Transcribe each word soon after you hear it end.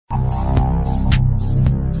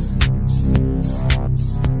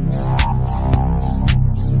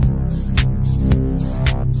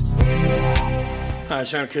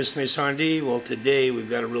John Christmas R&D. Well, today we've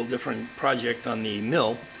got a real different project on the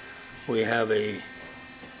mill. We have a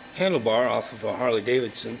handlebar off of a Harley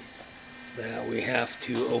Davidson that we have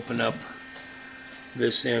to open up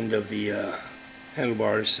this end of the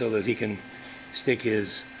handlebars so that he can stick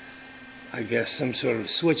his, I guess, some sort of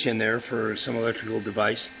switch in there for some electrical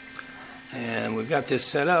device. And we've got this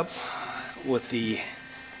set up with the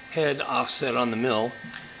head offset on the mill,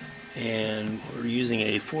 and we're using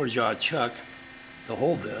a 4-jaw chuck to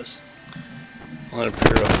hold this on a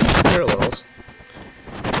pair of parallels.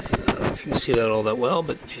 I don't know if you can see that all that well,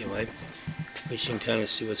 but anyway, we can kind of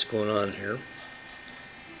see what's going on here.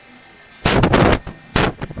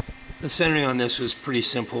 The centering on this was pretty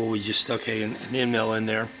simple. We just stuck an end mill in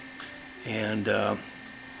there and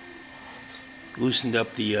loosened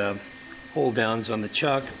up the hold downs on the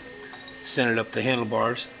chuck, centered up the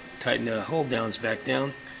handlebars, tightened the hold downs back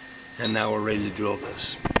down, and now we're ready to drill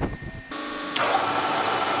this.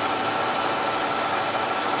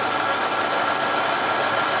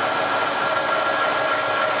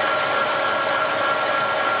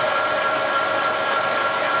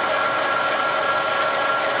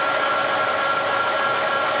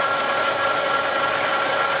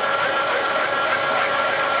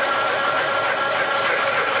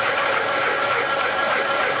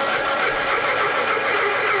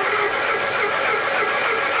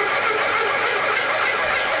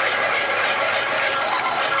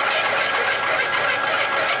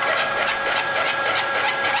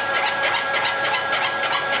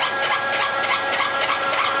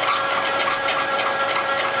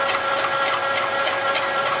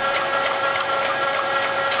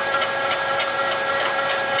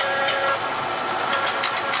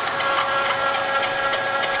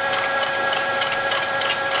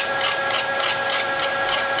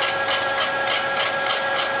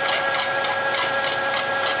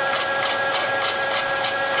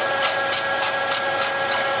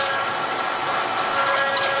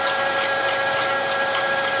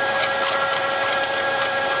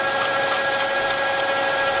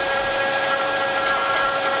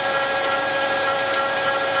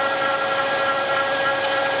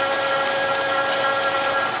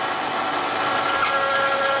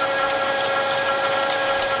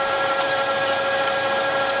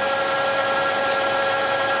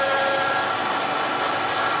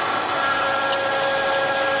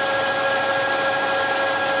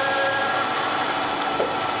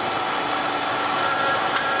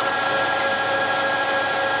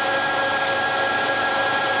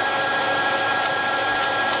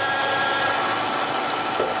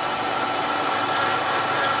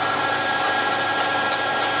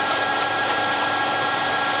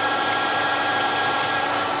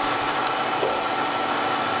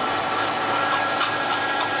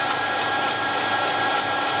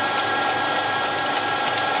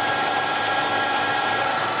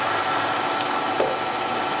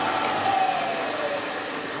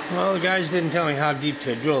 Well, the guys didn't tell me how deep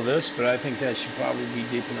to drill this, but I think that should probably be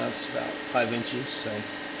deep enough. It's about 5 inches. So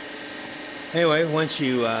anyway, once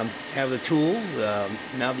you have the tools,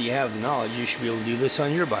 now that you have the knowledge, you should be able to do this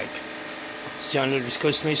on your bike. It's John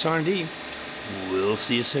Christmas R&D. We'll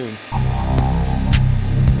see you soon.